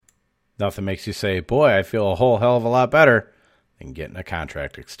Nothing makes you say, boy, I feel a whole hell of a lot better than getting a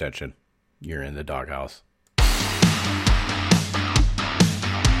contract extension. You're in the Dawghouse.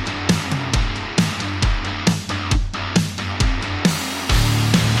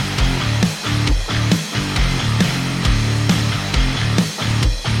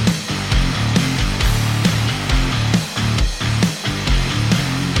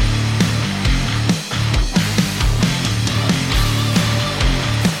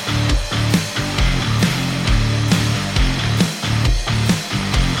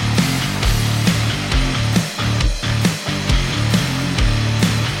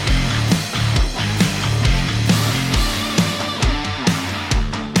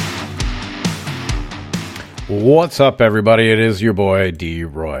 What's up, everybody? It is your boy, D.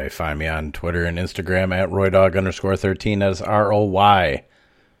 Roy. Find me on Twitter and Instagram at RoyDawg_13. That is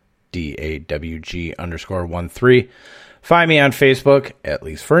ROYDAWG_13. Find me on Facebook, at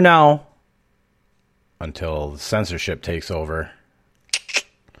least for now, until censorship takes over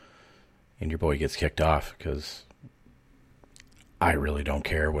and your boy gets kicked off, because I really don't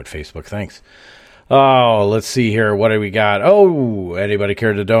care what Facebook thinks. Oh, let's see here. What do we got? Oh, anybody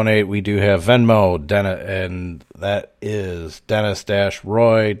care to donate? We do have Venmo, and that is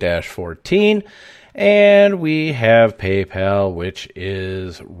Dennis-Roy-14. And we have PayPal, which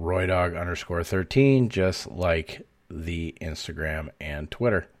is RoyDawg_13, just like the Instagram and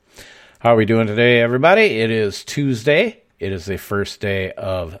Twitter. How are we doing today, everybody? It is Tuesday. It is the first day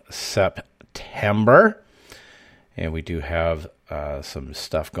of September. And we do have some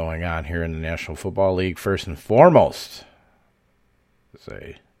stuff going on here in the National Football League. First and foremost,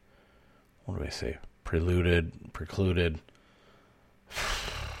 precluded,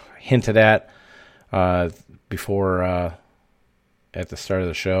 hinted at before at the start of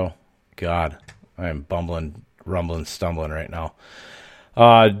the show. God, I am bumbling, rumbling, stumbling right now.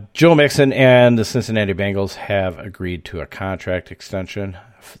 Joe Mixon and the Cincinnati Bengals have agreed to a contract extension.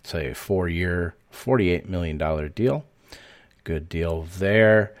 It's a 4-year, $48 million deal. Good deal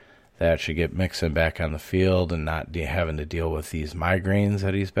there. That should get Mixon back on the field and not having to deal with these migraines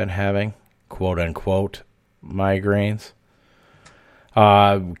that he's been having, quote-unquote migraines.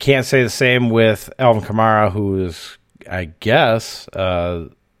 Can't say the same with Alvin Kamara, who is, I guess,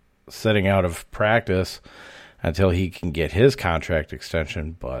 sitting out of practice until he can get his contract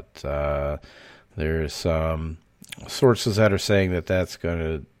extension. But there's some sources that are saying that that's going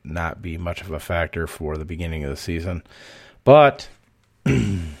to not be much of a factor for the beginning of the season. But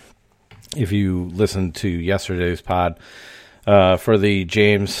if you listen to yesterday's pod for the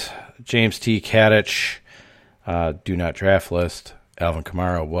James T. Kadich do not draft list, Alvin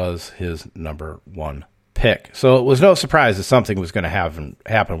Kamara was his number one pick. So it was no surprise that something was going to happen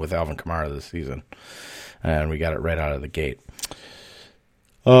with Alvin Kamara this season. And we got it right out of the gate.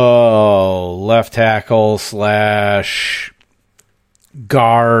 Oh, left tackle /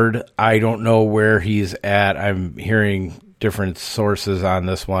 guard. I don't know where he's at. I'm hearing different sources on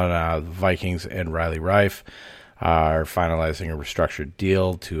this one. Vikings and Riley Reiff are finalizing a restructured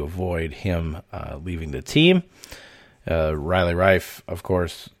deal to avoid him leaving the team. Riley Reiff, of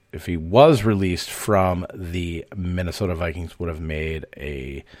course, if he was released from the Minnesota Vikings, would have made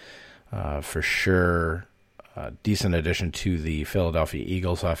a for sure decent addition to the Philadelphia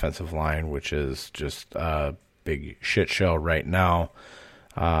Eagles offensive line, which is just a big shit show right now.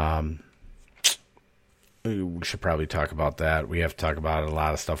 We should probably talk about that. We have to talk about a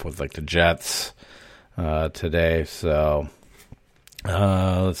lot of stuff with like the Jets today. So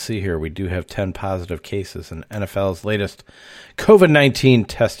let's see here. We do have 10 positive cases in NFL's latest COVID-19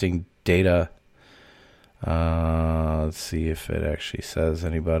 testing data. Let's see if it actually says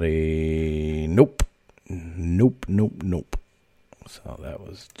anybody. Nope. So that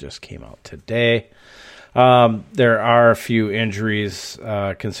just came out today. There are a few injuries,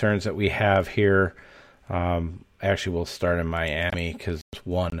 concerns that we have here. Actually, we'll start in Miami because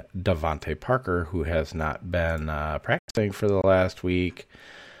one, Devontae Parker, who has not been practicing for the last week.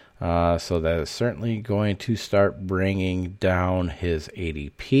 So that is certainly going to start bringing down his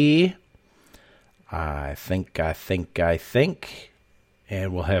ADP. I think.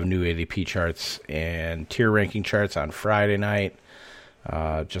 And we'll have new ADP charts and tier ranking charts on Friday night,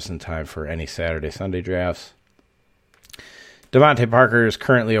 just in time for any Saturday, Sunday drafts. Devontae Parker is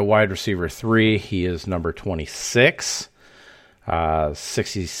currently a wide receiver 3. He is number 26,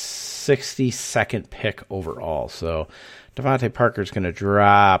 62nd pick overall. So Devontae Parker is going to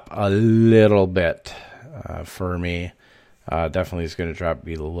drop a little bit for me. Definitely is going to drop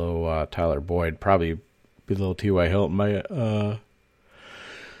below Tyler Boyd, probably below T.Y. Hilton.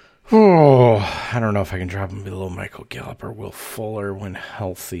 Oh, I don't know if I can drop him below Michael Gallup or Will Fuller when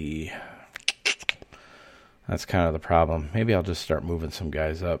healthy. That's kind of the problem. Maybe I'll just start moving some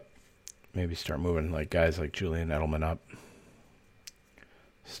guys up. Maybe start moving like guys like Julian Edelman up.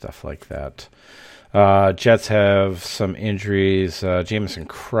 Stuff like that. Jets have some injuries. Jamison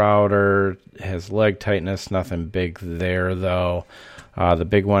Crowder has leg tightness. Nothing big there, though. The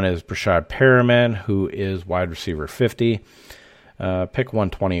big one is Brashad Perriman, who is wide receiver 50. Pick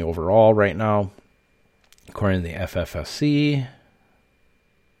 120 overall right now, according to the FFFC.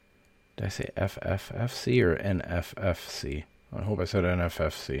 Did I say FFFC or NFFC? I hope I said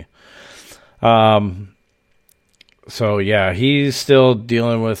NFFC. So, yeah, he's still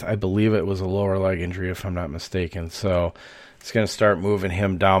dealing with, I believe it was a lower leg injury, if I'm not mistaken. So it's going to start moving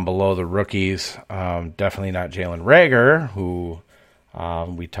him down below the rookies. Definitely not Jalen Reagor, who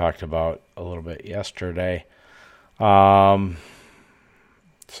we talked about a little bit yesterday.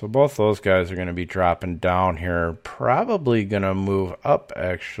 So both those guys are going to be dropping down here. Probably going to move up,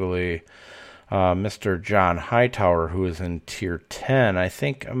 actually. Mr. John Hightower, who is in Tier 10. I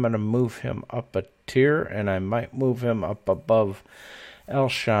think I'm going to move him up a tier, and I might move him up above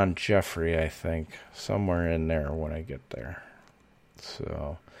Alshon Jeffrey, I think. Somewhere in there when I get there.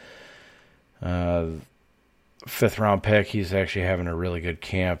 So, 5th round pick. He's actually having a really good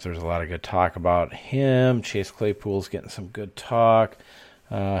camp. There's a lot of good talk about him. Chase Claypool's getting some good talk.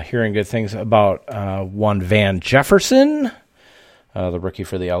 Hearing good things about one Van Jefferson, the rookie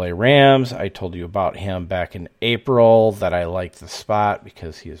for the LA Rams. I told you about him back in April that I liked the spot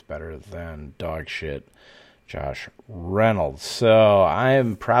because he is better than dog shit Josh Reynolds. So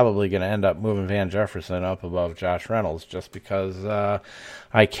I'm probably going to end up moving Van Jefferson up above Josh Reynolds just because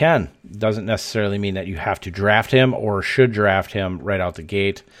I can. Doesn't necessarily mean that you have to draft him or should draft him right out the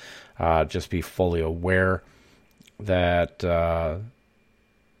gate. Just be fully aware that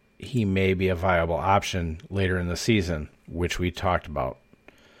he may be a viable option later in the season, which we talked about.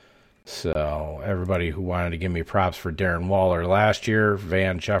 So everybody who wanted to give me props for Darren Waller last year,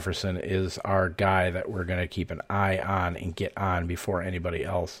 Van Jefferson is our guy that we're going to keep an eye on and get on before anybody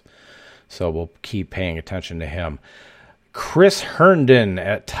else. So we'll keep paying attention to him. Chris Herndon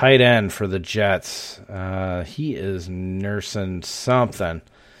at tight end for the Jets. He is nursing something.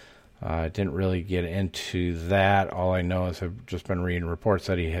 I didn't really get into that. All I know is I've just been reading reports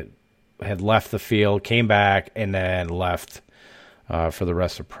that he had left the field, came back, and then left for the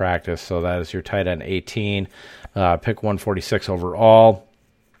rest of practice. So that is your tight end 18. Pick 146 overall.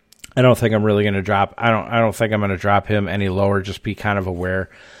 I don't think I'm really going to drop. I don't think I'm going to drop him any lower. Just be kind of aware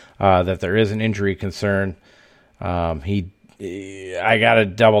that there is an injury concern. I got to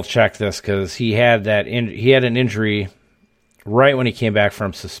double check this because he had an injury right when he came back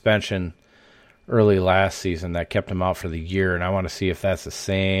from suspension early last season that kept him out for the year, and I want to see if that's the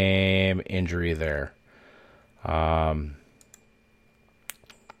same injury there.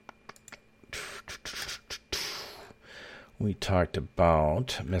 We talked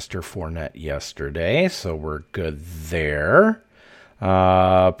about Mr. Fournette yesterday, so we're good there.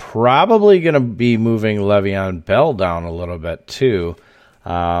 Probably going to be moving Le'Veon Bell down a little bit too.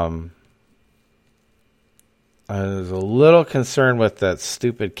 I was a little concerned with that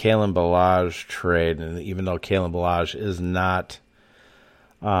stupid Kalen Ballage trade, and even though Kalen Ballage is not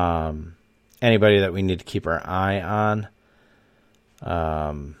anybody that we need to keep our eye on,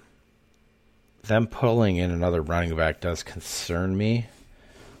 them pulling in another running back does concern me.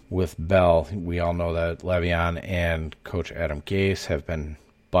 With Bell, we all know that Le'Veon and Coach Adam Gase have been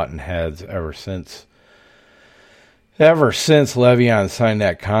button heads ever since Le'Veon signed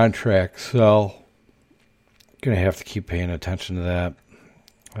that contract, so going to have to keep paying attention to that.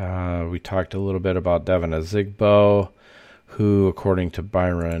 We talked a little bit about Devin Azigbo, who, according to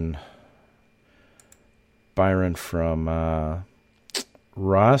Byron from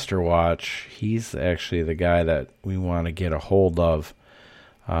Roster Watch, he's actually the guy that we want to get a hold of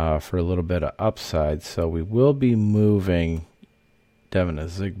for a little bit of upside. So we will be moving Devin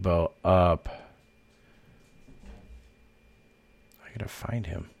Azigbo up. I got to find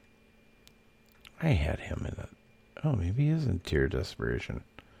him. I had him in it. Oh, maybe he is in tier desperation.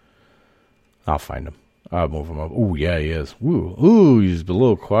 I'll find him. I'll move him up. Oh, yeah, he is. Ooh, he's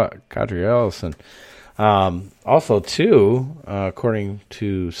below Kadri Ellison. Also, too, according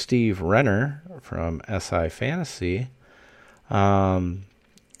to Steve Renner from SI Fantasy,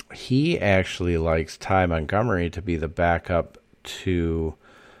 he actually likes Ty Montgomery to be the backup to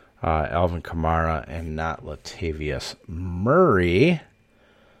Alvin Kamara and not Latavius Murray.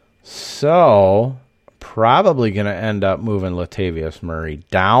 So, probably going to end up moving Latavius Murray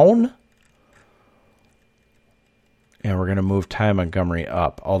down And we're going to move Ty Montgomery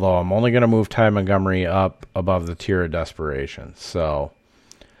up. Although I'm only going to move Ty Montgomery up above the tier of desperation. So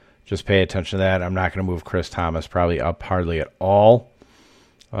just pay attention to that. I'm not going to move Chris Thomas probably up hardly at all.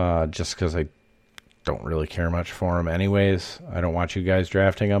 Just because I don't really care much for him anyways. I don't want you guys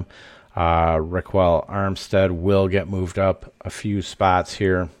drafting him. Raquel Armstead will get moved up a few spots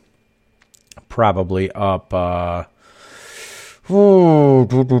here. Probably up. We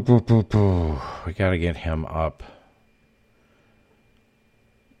got to get him up.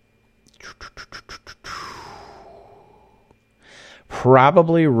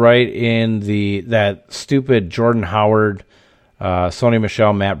 Probably right in that stupid Jordan Howard, Sony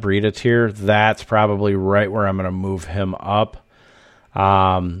Michel, Matt Breida tier. That's probably right where I'm going to move him up.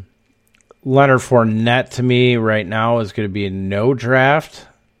 Leonard Fournette to me right now is going to be a no draft,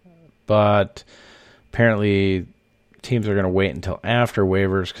 but apparently teams are going to wait until after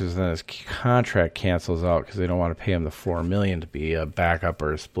waivers because then his contract cancels out because they don't want to pay him the $4 million to be a backup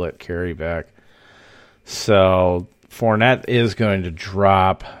or a split carry back. So Fournette is going to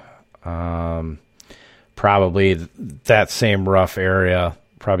drop probably that same rough area,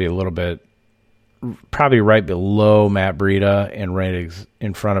 probably a little bit, probably right below Matt Breida and right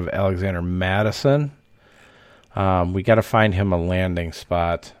in front of Alexander Madison. We got to find him a landing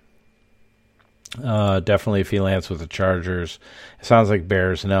spot. Definitely if he lands with the Chargers. It sounds like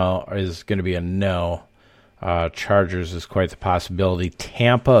Bears no is going to be a no. Chargers is quite the possibility.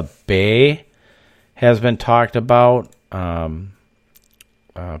 Tampa Bay has been talked about. But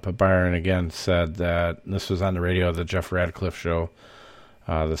Byron again said that this was on the radio, the Jeff Radcliffe show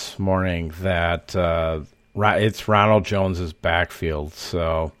this morning, that it's Ronald Jones's backfield.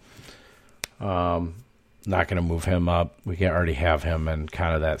 So not going to move him up. We can already have him in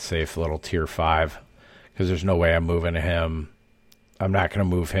kind of that safe little tier 5 because there's no way I'm moving him. I'm not going to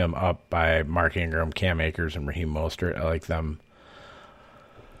move him up by Mark Ingram, Cam Akers, and Raheem Mostert. I like them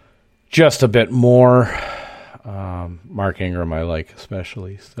just a bit more. Mark Ingram I like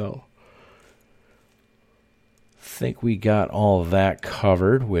especially. So I think we got all of that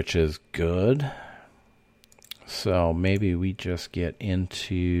covered, which is good. So maybe we just get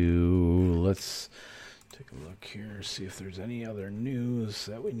into, let's take a look here, see if there's any other news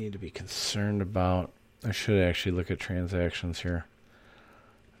that we need to be concerned about. I should actually look at transactions here.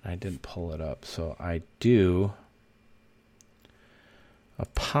 I didn't pull it up, so I do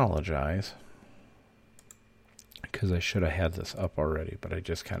apologize because I should have had this up already, but I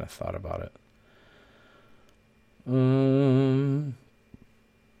just kind of thought about it.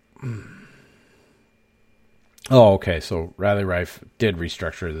 Oh, okay, so Riley Rife did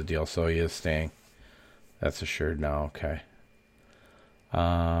restructure the deal, so he is staying. That's assured now, okay.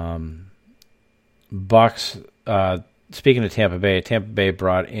 Bucks, speaking of Tampa Bay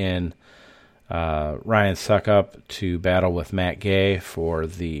brought in Ryan Suckup to battle with Matt Gay for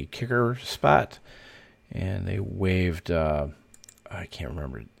the kicker spot, and they waived I can't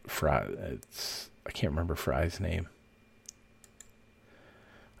remember Fry's name.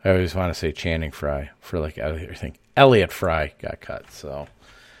 I always want to say Channing Frye for like everything. Elliott Fry got cut, so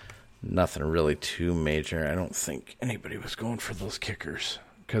nothing really too major. I don't think anybody was going for those kickers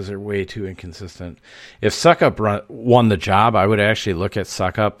because they're way too inconsistent. If Suckup won the job, I would actually look at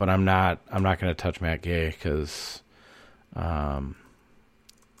Suckup, but I'm not going to touch Matt Gay because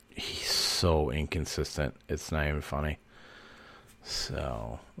he's so inconsistent. It's not even funny.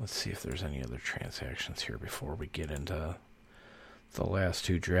 So let's see if there's any other transactions here before we get into the last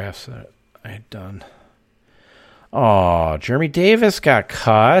two drafts that I had done. Oh, Jeremy Davis got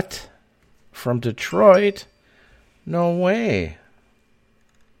cut from Detroit. No way.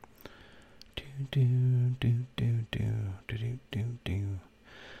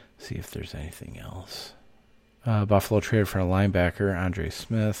 See if there's anything else. Buffalo traded for a linebacker, Andre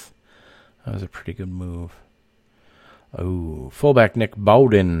Smith. That was a pretty good move. Oh, fullback Nick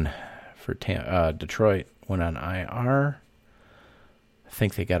Bowden for Detroit went on IR. I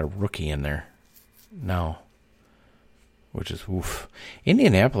think they got a rookie in there. No. Which is woof.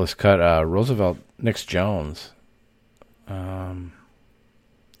 Indianapolis cut Roosevelt Nix Jones. That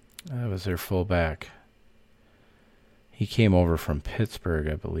was their fullback. He came over from Pittsburgh,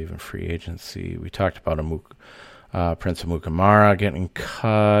 I believe, in free agency. We talked about Prince Amukamara getting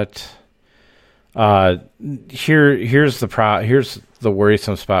cut. Here's the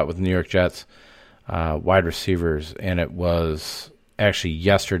worrisome spot with the New York Jets wide receivers, and it was actually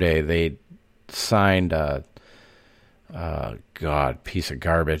yesterday they signed piece of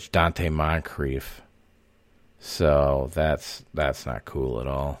garbage, Dante Moncrief. So that's not cool at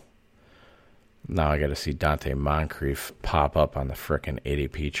all. Now I got to see Dante Moncrief pop up on the frickin'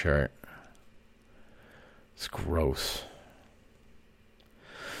 ADP chart. It's gross.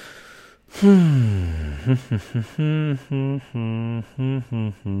 San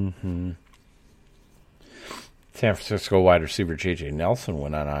Francisco wide receiver J.J. Nelson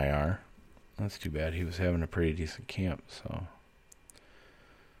went on IR. That's too bad. He was having a pretty decent camp, so.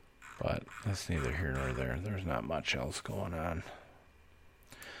 But that's neither here nor there. There's not much else going on.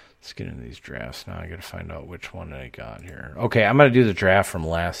 Let's get into these drafts now. I got to find out which one I got here. Okay, I'm going to do the draft from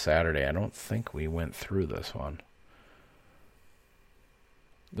last Saturday. I don't think we went through this one.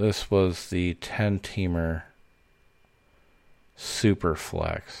 This was the 10-teamer Super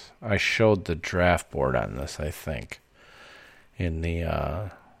Flex. I showed the draft board on this, I think, in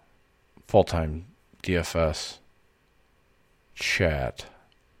the full-time DFS chat.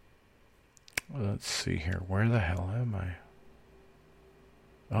 Let's see here. Where the hell am I?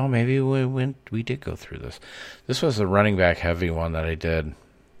 Oh, maybe we did go through this. This was the running back heavy one that I did.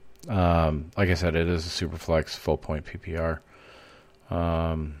 Like I said, it is a Super Flex full point PPR.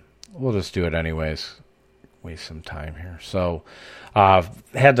 We'll just do it anyways. Waste some time here. So,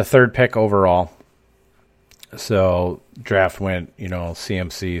 had the third pick overall. So, draft went,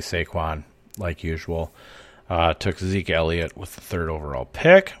 CMC, Saquon, like usual. Took Zeke Elliott with the third overall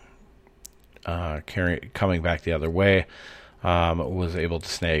pick. Coming back the other way, was able to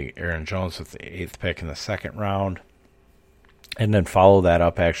snag Aaron Jones with the 8th pick in the second round. And then follow that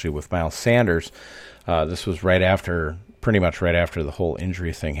up actually with Miles Sanders. This was pretty much right after the whole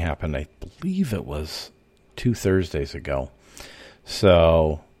injury thing happened. I believe it was 2 Thursdays ago.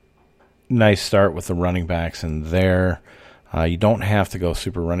 So, nice start with the running backs in there. You don't have to go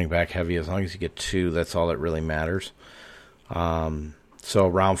super running back heavy. As long as you get 2, that's all that really matters. So,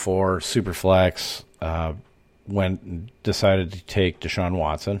 round 4, super flex, decided to take Deshaun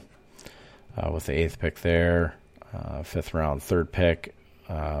Watson with the 8th pick there. 5th round, 3rd pick.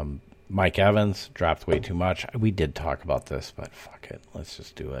 Mike Evans dropped way too much. We did talk about this, but fuck it. Let's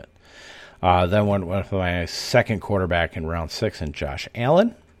just do it. Then went with my second quarterback in round 6 and Josh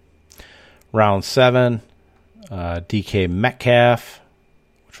Allen. Round 7, DK Metcalf,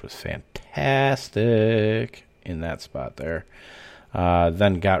 which was fantastic in that spot there.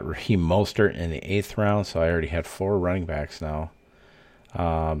 Then got Raheem Mostert in the 8th round, so I already had 4 running backs now.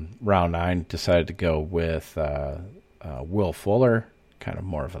 Round 9, decided to go with Will Fuller, kind of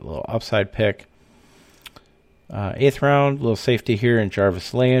more of a little upside pick. 8th round, little safety here in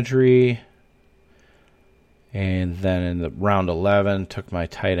Jarvis Landry. And then in the round 11, took my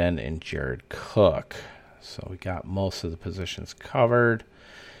tight end in Jared Cook. So we got most of the positions covered,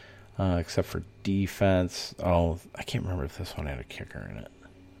 except for defense. Oh, I can't remember if this one had a kicker in it.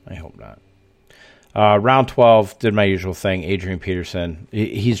 I hope not. Round 12, did my usual thing. Adrian Peterson,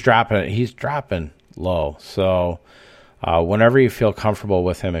 he's dropping low. So whenever you feel comfortable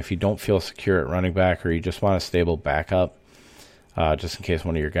with him, if you don't feel secure at running back or you just want a stable backup, just in case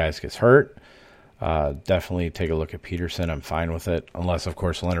one of your guys gets hurt, definitely take a look at Peterson. I'm fine with it. Unless, of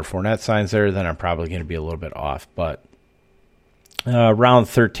course, Leonard Fournette signs there, then I'm probably going to be a little bit off. But round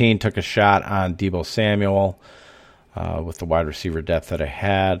 13, took a shot on Deebo Samuel with the wide receiver depth that I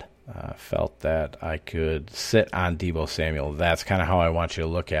had. Felt that I could sit on Deebo Samuel. That's kind of how I want you to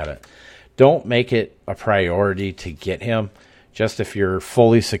look at it. Don't make it a priority to get him. Just if you're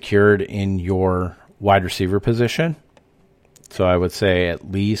fully secured in your wide receiver position. So I would say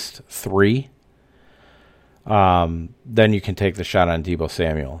at least 3. Then you can take the shot on Deebo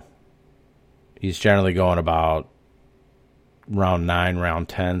Samuel. He's generally going about round 9, round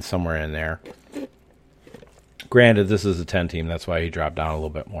 10, somewhere in there. Granted, this is a 10 team. That's why he dropped down a little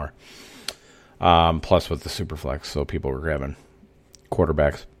bit more. Plus with the super flex, so people were grabbing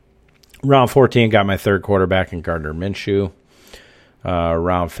quarterbacks. Round 14, got my 3rd quarterback in Gardner Minshew.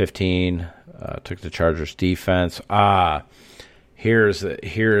 Round 15, took the Chargers defense. Here's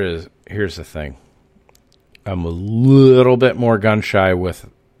the thing. I'm a little bit more gun shy with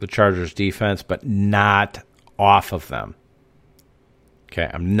the Chargers defense, but not off of them. Okay,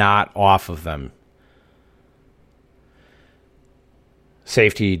 I'm not off of them.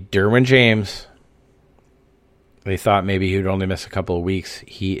 Safety, Derwin James. They thought maybe he would only miss a couple of weeks.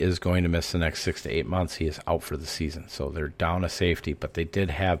 He is going to miss the next 6 to 8 months. He is out for the season. So they're down a safety, but they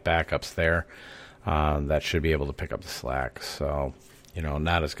did have backups there that should be able to pick up the slack. So,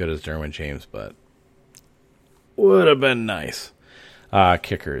 not as good as Derwin James, but would have been nice.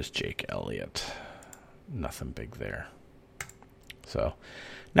 Kicker is Jake Elliott. Nothing big there. So,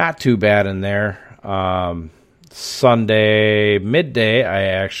 not too bad in there. Sunday, midday, I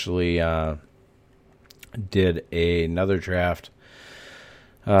actually did another draft.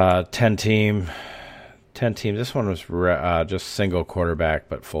 10 team. This one was just single quarterback,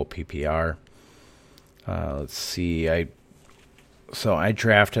 but full PPR. Let's see. I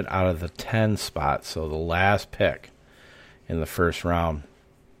drafted out of the 10 spot, so the last pick in the first round.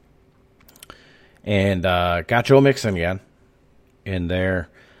 And got Joe Mixon again in there.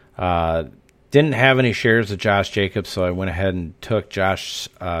 Didn't have any shares of Josh Jacobs, so I went ahead and took Josh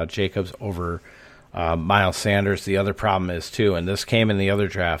Jacobs over Miles Sanders. The other problem is, too, and this came in the other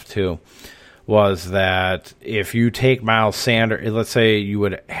draft, too, was that if you take Miles Sanders, let's say you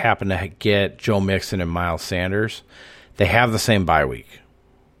would happen to get Joe Mixon and Miles Sanders, they have the same bye week.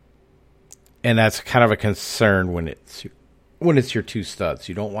 And that's kind of a concern when it's your two studs.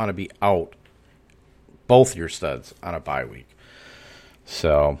 You don't want to be out both your studs on a bye week.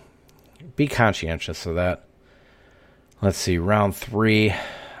 So be conscientious of that. Let's see, round 3.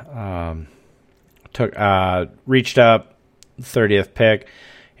 Reached up, 30th pick,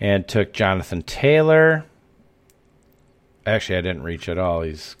 and took Jonathan Taylor. Actually, I didn't reach at all.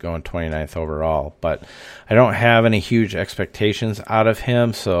 He's going 29th overall. But I don't have any huge expectations out of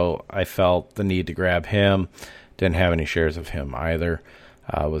him, so I felt the need to grab him. Didn't have any shares of him either.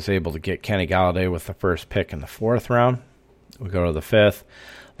 Was able to get Kenny Golladay with the first pick in the 4th round. We go to the 5th.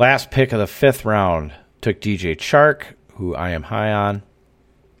 Last pick of the 5th round, took DJ Chark, who I am high on,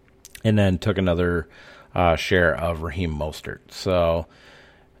 and then took another share of Raheem Mostert. So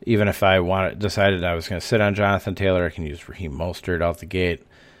even if I decided I was going to sit on Jonathan Taylor, I can use Raheem Mostert out the gate,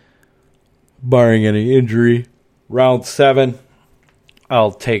 barring any injury. Round 7,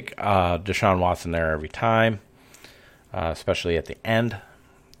 I'll take Deshaun Watson there every time, especially at the end.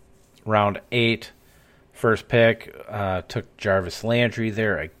 Round 8, first pick, took Jarvis Landry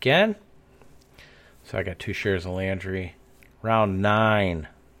there again. So I got 2 shares of Landry. Round 9,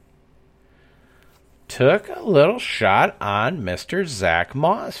 took a little shot on Mr. Zach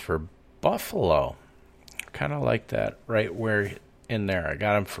Moss for Buffalo. Kind of like that right where in there. I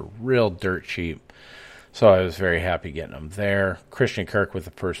got him for real dirt cheap. So I was very happy getting him there. Christian Kirk with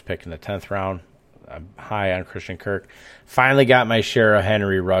the first pick in the 10th round. I'm high on Christian Kirk. Finally got my share of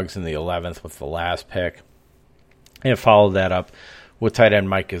Henry Ruggs in the 11th with the last pick. And followed that up with tight end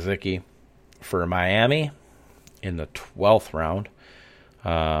Mike Gesicki for Miami in the 12th round.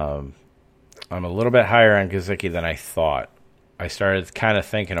 I'm a little bit higher on Gesicki than I thought. I started kind of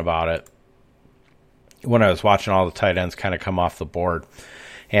thinking about it when I was watching all the tight ends kind of come off the board.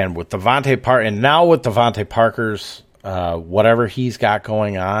 And with Devontae Parker's whatever he's got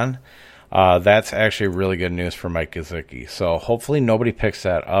going on, that's actually really good news for Mike Gesicki. So hopefully nobody picks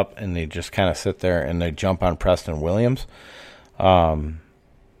that up and they just kind of sit there and they jump on Preston Williams.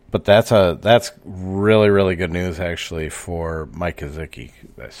 But that's really, really good news, actually, for Mike Gesicki.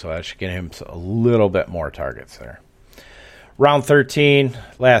 So that should get him a little bit more targets there. Round 13,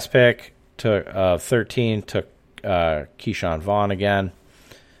 last pick, took Keyshawn Vaughn again,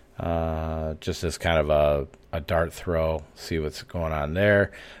 just as kind of a dart throw, see what's going on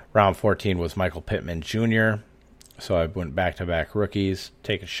there. Round 14 was Michael Pittman Jr., so I went back-to-back rookies,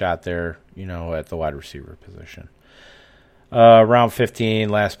 take a shot there, at the wide receiver position. Round 15,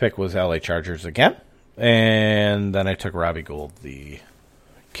 last pick was LA Chargers again. And then I took Robbie Gould, the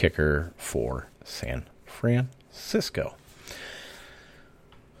kicker for San Francisco.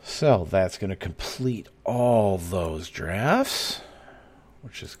 So that's going to complete all those drafts,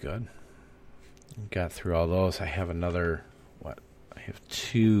 which is good. Got through all those. I have another, I have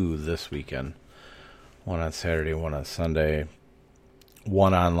 2 this weekend. One on Saturday, one on Sunday.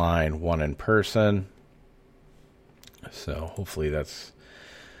 One online, one in person. So hopefully that's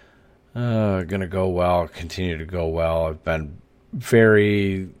going to go well, continue to go well. I've been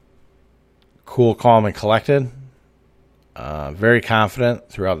very cool, calm, and collected. Very confident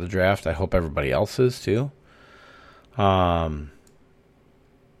throughout the draft. I hope everybody else is too. I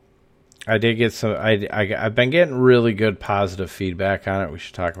did get some. I've been getting really good positive feedback on it. We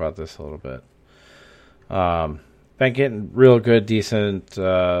should talk about this a little bit. Been getting real good, decent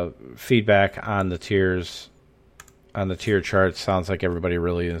feedback on the tiers. On the tier charts, sounds like everybody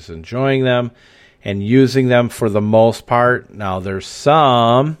really is enjoying them and using them for the most part. Now, there's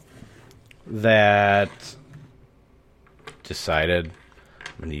some that decided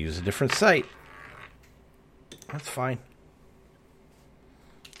I'm going to use a different site. That's fine.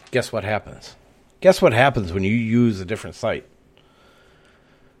 Guess what happens? Guess what happens when you use a different site?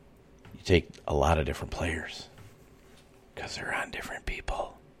 You take a lot of different players because they're on different people.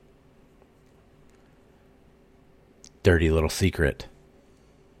 Dirty little secret.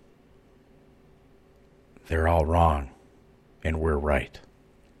 They're all wrong, and we're right.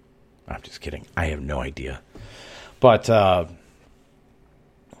 I'm just kidding. I have no idea. But,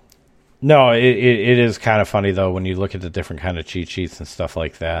 no, it is kind of funny, though, when you look at the different kind of cheat sheets and stuff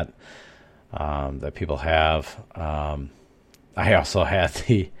like that. that people have. I also had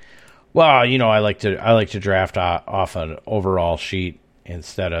I like to draft off an overall sheet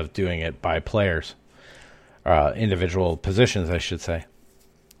instead of doing it by players, individual positions, I should say.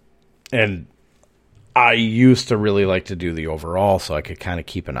 And I used to really like to do the overall, so I could kind of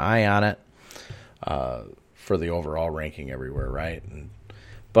keep an eye on it for the overall ranking everywhere, right?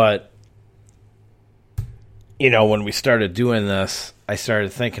 But when we started doing this, I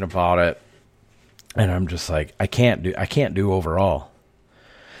started thinking about it, and I'm just like, I can't do overall,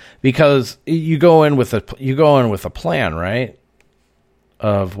 because you go in with a plan, right,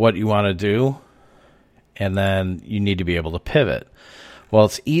 of what you want to do, and then you need to be able to pivot. Well,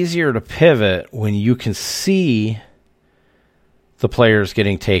 it's easier to pivot when you can see the players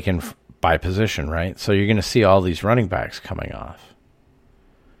getting taken by position, right? So you're going to see all these running backs coming off.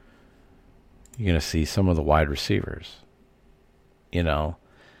 You're going to see some of the wide receivers. You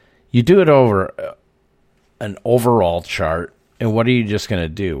do it over an overall chart, and what are you just going to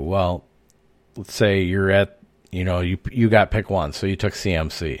do? Well, let's say you're at, you got pick 1, so you took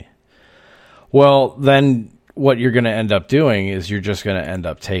CMC. Well, then what you're going to end up doing is you're just going to end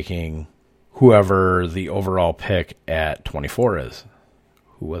up taking whoever the overall pick at 24 is.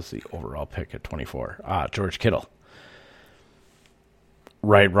 Who was the overall pick at 24? George Kittle.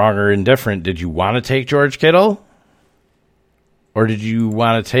 Right, wrong, or indifferent, did you want to take George Kittle? Or did you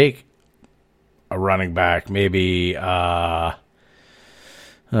want to take a running back, maybe, who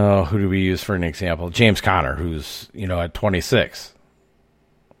do we use for an example? James Conner, who's, at 26.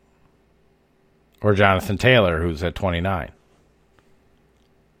 Or Jonathan Taylor, who's at 29.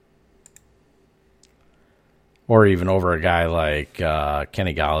 Or even over a guy like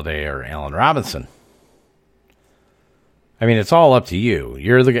Kenny Golladay or Allen Robinson. I mean, it's all up to you.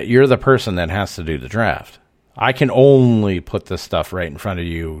 You're the person that has to do the draft. I can only put this stuff right in front of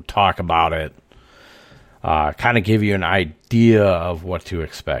you, talk about it, kind of give you an idea of what to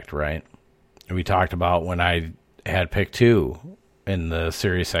expect, right? We talked about when I had pick 2 in the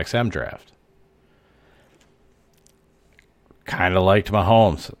Sirius XM draft. Kind of liked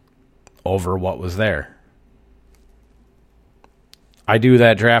Mahomes over what was there. I do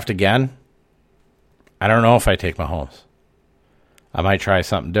that draft again. I don't know if I take Mahomes. I might try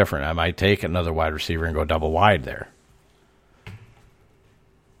something different. I might take another wide receiver and go double wide there.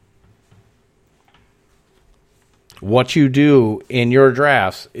 What you do in your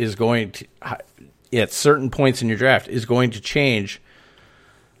drafts is going to, at certain points in your draft, is going to change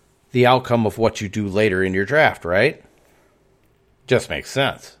the outcome of what you do later in your draft, right? Just makes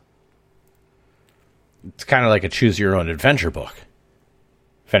sense. It's kind of like a choose your own adventure book,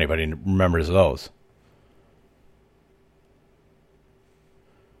 if anybody remembers those.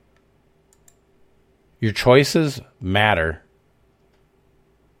 Your choices matter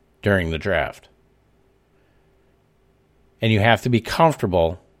during the draft. And you have to be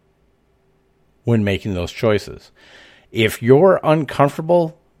comfortable when making those choices. If you're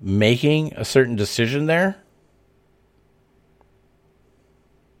uncomfortable making a certain decision there,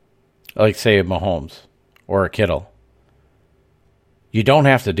 like say a Mahomes or a Kittle, you don't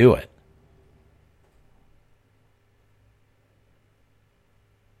have to do it.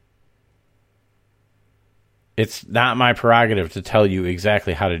 It's not my prerogative to tell you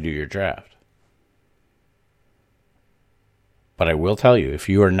exactly how to do your draft. But I will tell you, if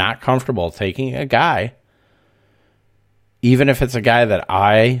you are not comfortable taking a guy, even if it's a guy that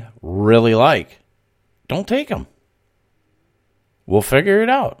I really like, don't take him. We'll figure it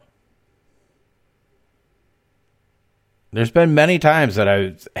out. There's been many times that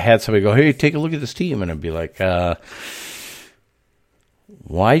I've had somebody go, hey, take a look at this team. And I'd be like,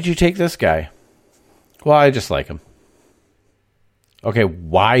 why'd you take this guy? Well, I just like him. Okay,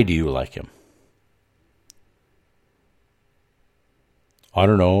 why do you like him? I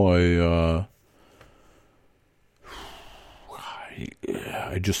don't know.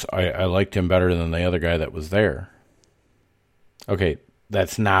 I liked him better than the other guy that was there. Okay,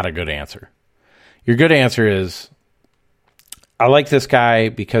 that's not a good answer. Your good answer is, I like this guy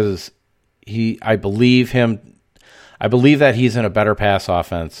because I believe that he's in a better pass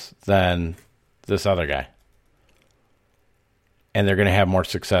offense than this other guy. And they're going to have more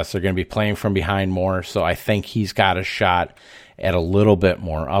success. They're going to be playing from behind more. So I think he's got a shot at a little bit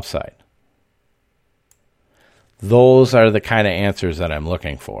more upside. Those are the kind of answers that I'm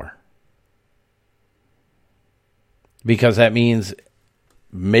looking for. Because that means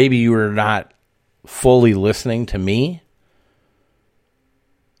maybe you are not fully listening to me,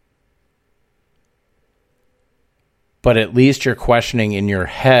 but at least you're questioning in your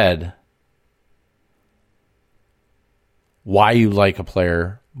head why you like a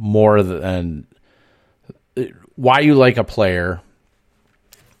player more than why you like a player.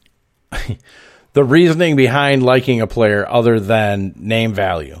 The reasoning behind liking a player other than name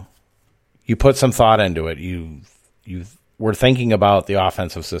value. You put some thought into it. You were thinking about the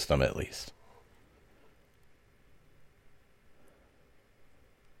offensive system at least.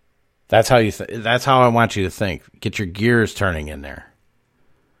 That's how that's how I want you to think. Get your gears turning in there.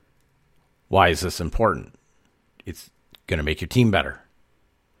 Why is this important? It's going to make your team better.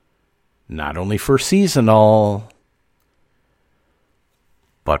 Not only for seasonal,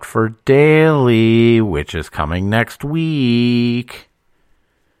 but for daily, which is coming next week.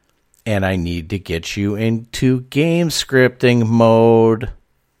 And I need to get you into game scripting mode.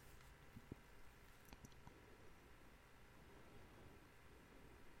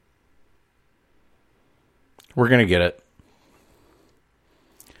 We're going to get it.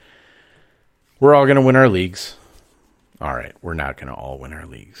 We're all going to win our leagues. All right, we're not going to all win our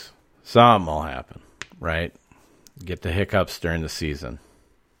leagues. Something will happen, right? Get the hiccups during the season.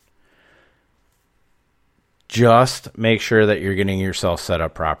 Just make sure that you're getting yourself set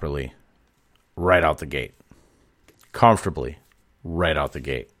up properly right out the gate. Comfortably right out the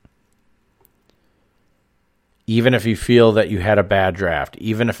gate. Even if you feel that you had a bad draft,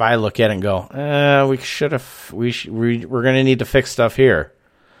 even if I look at it and go, we're going to need to fix stuff here.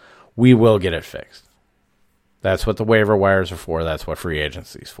 We will get it fixed. That's what the waiver wires are for. That's what free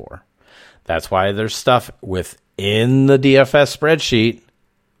agency is for. That's why there's stuff within the DFS spreadsheet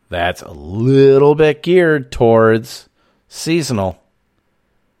that's a little bit geared towards seasonal.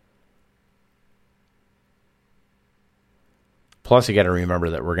 Plus, you got to remember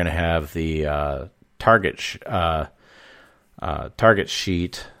that we're going to have the target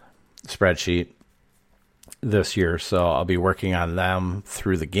sheet spreadsheet this year, so I'll be working on them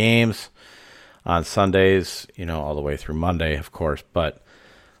through the games on Sundays, all the way through Monday, of course. But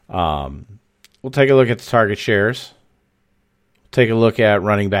we'll take a look at the target shares. Take a look at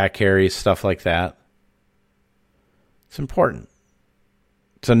running back carries, stuff like that. It's important.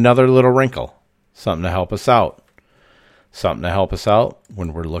 It's another little wrinkle, something to help us out. Something to help us out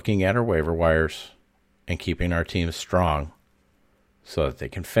when we're looking at our waiver wires and keeping our teams strong so that they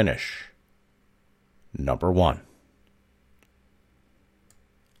can finish number 1.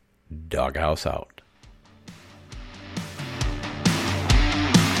 Dawghouse out.